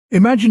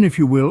Imagine, if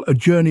you will, a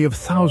journey of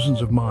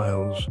thousands of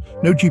miles.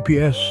 No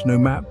GPS, no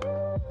map,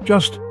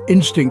 just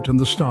instinct and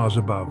the stars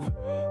above.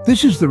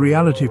 This is the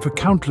reality for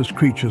countless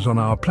creatures on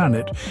our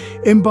planet,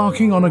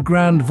 embarking on a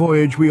grand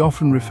voyage we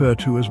often refer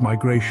to as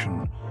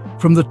migration.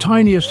 From the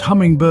tiniest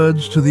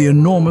hummingbirds to the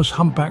enormous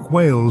humpback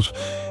whales,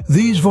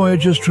 these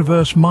voyagers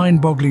traverse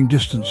mind-boggling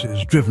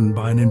distances driven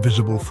by an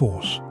invisible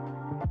force.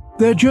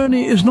 Their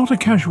journey is not a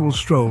casual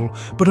stroll,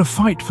 but a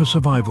fight for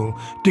survival,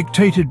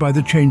 dictated by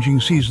the changing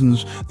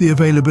seasons, the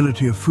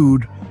availability of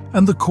food,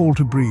 and the call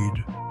to breed.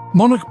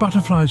 Monarch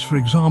butterflies, for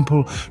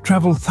example,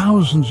 travel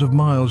thousands of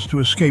miles to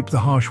escape the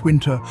harsh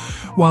winter,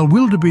 while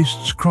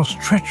wildebeests cross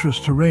treacherous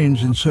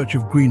terrains in search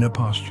of greener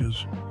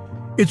pastures.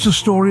 It's a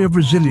story of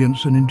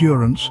resilience and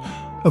endurance,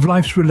 of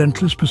life's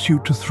relentless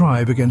pursuit to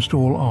thrive against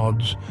all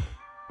odds.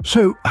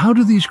 So, how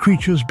do these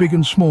creatures, big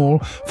and small,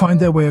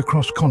 find their way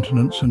across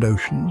continents and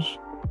oceans?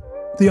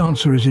 The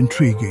answer is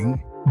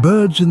intriguing.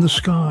 Birds in the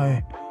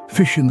sky,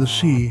 fish in the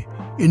sea,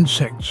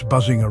 insects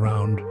buzzing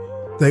around.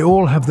 They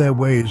all have their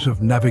ways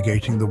of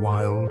navigating the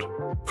wild.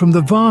 From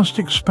the vast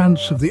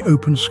expanse of the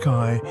open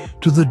sky,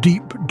 to the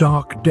deep,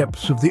 dark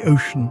depths of the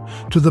ocean,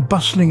 to the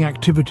bustling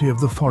activity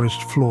of the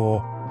forest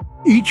floor,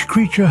 each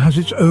creature has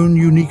its own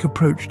unique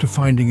approach to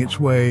finding its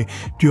way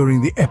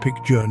during the epic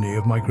journey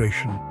of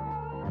migration.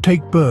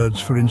 Take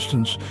birds, for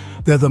instance.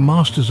 They're the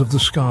masters of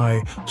the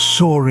sky,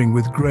 soaring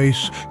with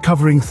grace,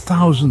 covering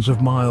thousands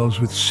of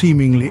miles with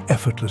seemingly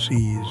effortless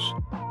ease.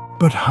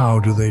 But how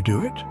do they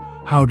do it?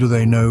 How do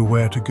they know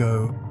where to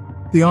go?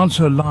 The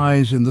answer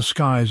lies in the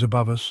skies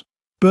above us.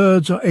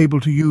 Birds are able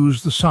to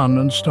use the sun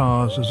and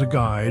stars as a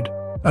guide,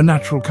 a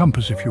natural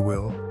compass, if you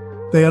will.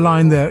 They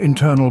align their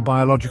internal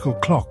biological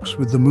clocks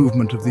with the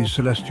movement of these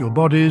celestial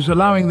bodies,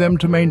 allowing them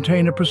to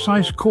maintain a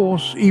precise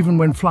course even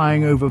when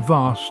flying over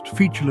vast,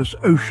 featureless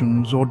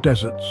oceans or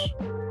deserts.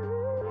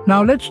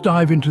 Now let's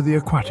dive into the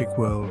aquatic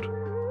world.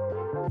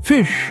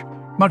 Fish,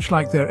 much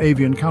like their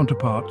avian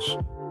counterparts,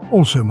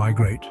 also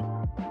migrate.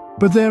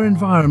 But their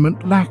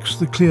environment lacks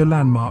the clear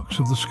landmarks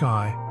of the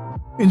sky.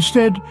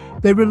 Instead,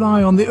 they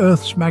rely on the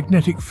Earth's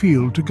magnetic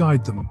field to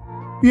guide them.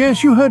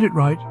 Yes, you heard it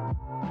right.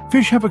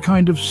 Fish have a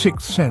kind of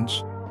sixth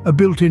sense, a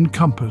built-in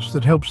compass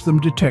that helps them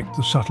detect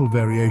the subtle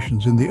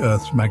variations in the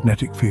Earth's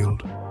magnetic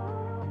field.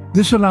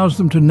 This allows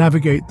them to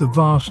navigate the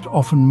vast,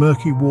 often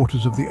murky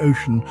waters of the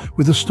ocean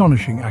with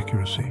astonishing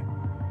accuracy.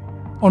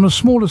 On a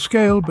smaller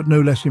scale, but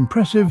no less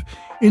impressive,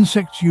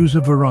 insects use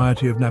a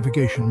variety of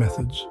navigation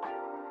methods.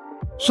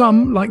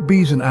 Some, like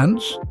bees and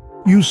ants,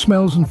 use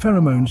smells and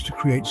pheromones to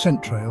create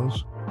scent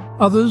trails.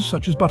 Others,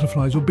 such as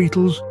butterflies or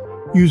beetles,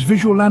 use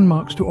visual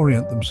landmarks to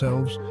orient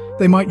themselves.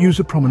 They might use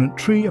a prominent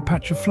tree, a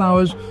patch of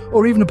flowers,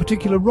 or even a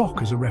particular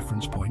rock as a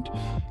reference point.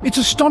 It's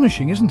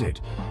astonishing, isn't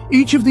it?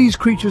 Each of these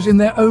creatures in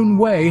their own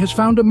way has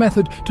found a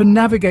method to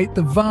navigate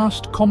the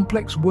vast,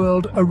 complex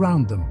world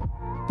around them.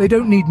 They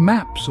don't need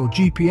maps or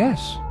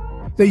GPS.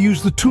 They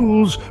use the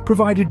tools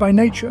provided by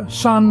nature: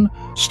 sun,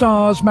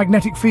 stars,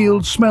 magnetic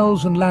fields,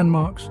 smells and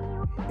landmarks.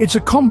 It's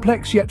a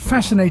complex yet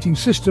fascinating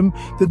system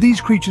that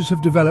these creatures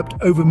have developed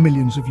over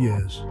millions of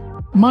years.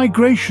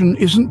 Migration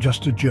isn't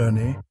just a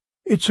journey.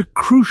 It's a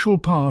crucial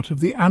part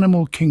of the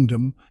animal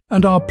kingdom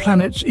and our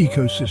planet's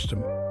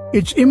ecosystem.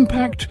 Its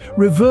impact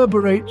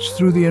reverberates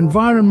through the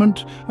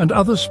environment and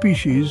other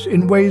species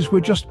in ways we're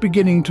just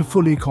beginning to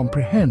fully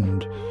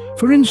comprehend.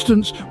 For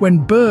instance,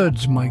 when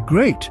birds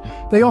migrate,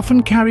 they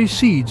often carry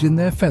seeds in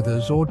their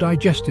feathers or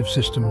digestive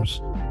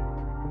systems.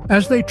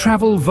 As they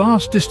travel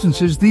vast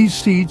distances, these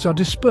seeds are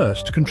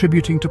dispersed,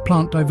 contributing to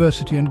plant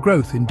diversity and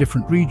growth in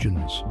different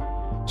regions.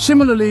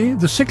 Similarly,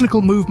 the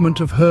cyclical movement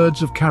of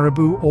herds of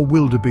caribou or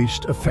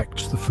wildebeest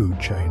affects the food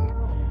chain.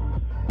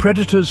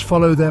 Predators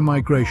follow their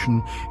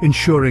migration,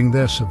 ensuring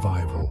their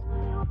survival,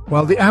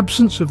 while the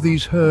absence of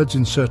these herds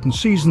in certain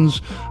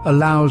seasons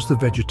allows the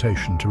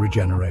vegetation to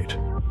regenerate.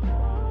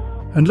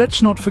 And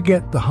let's not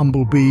forget the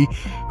humble bee,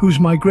 whose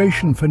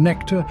migration for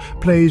nectar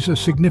plays a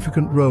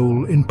significant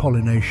role in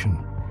pollination.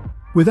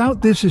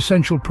 Without this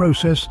essential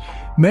process,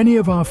 many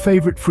of our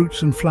favorite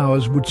fruits and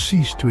flowers would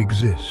cease to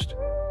exist.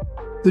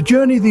 The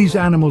journey these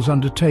animals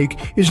undertake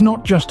is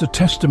not just a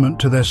testament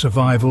to their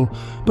survival,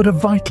 but a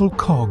vital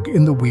cog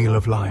in the wheel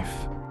of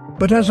life.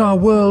 But as our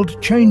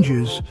world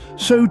changes,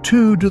 so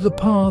too do the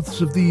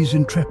paths of these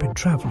intrepid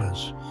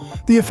travelers.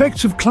 The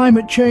effects of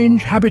climate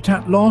change,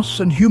 habitat loss,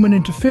 and human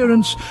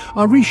interference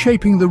are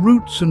reshaping the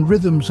routes and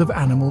rhythms of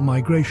animal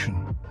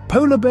migration.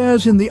 Polar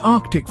bears in the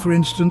Arctic, for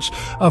instance,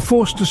 are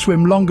forced to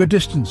swim longer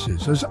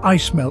distances as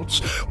ice melts,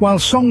 while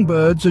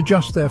songbirds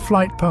adjust their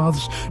flight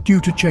paths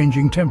due to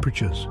changing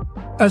temperatures.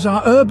 As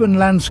our urban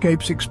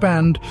landscapes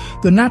expand,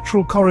 the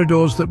natural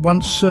corridors that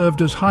once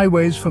served as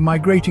highways for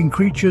migrating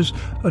creatures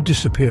are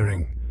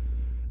disappearing.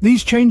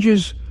 These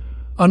changes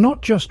are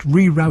not just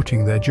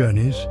rerouting their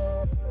journeys,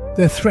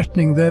 they're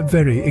threatening their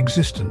very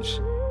existence.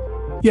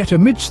 Yet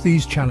amidst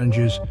these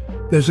challenges,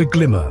 there's a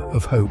glimmer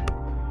of hope.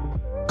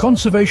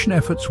 Conservation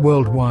efforts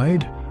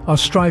worldwide are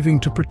striving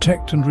to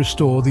protect and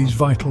restore these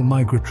vital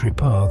migratory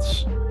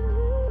paths.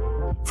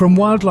 From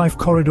wildlife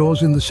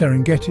corridors in the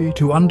Serengeti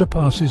to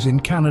underpasses in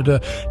Canada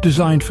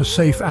designed for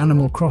safe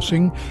animal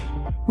crossing,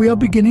 we are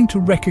beginning to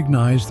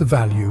recognize the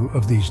value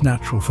of these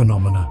natural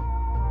phenomena.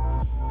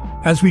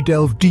 As we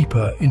delve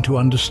deeper into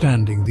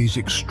understanding these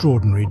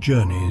extraordinary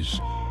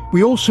journeys,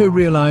 we also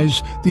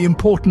realize the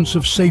importance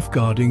of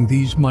safeguarding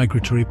these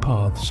migratory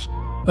paths,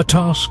 a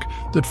task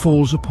that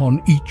falls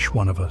upon each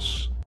one of us.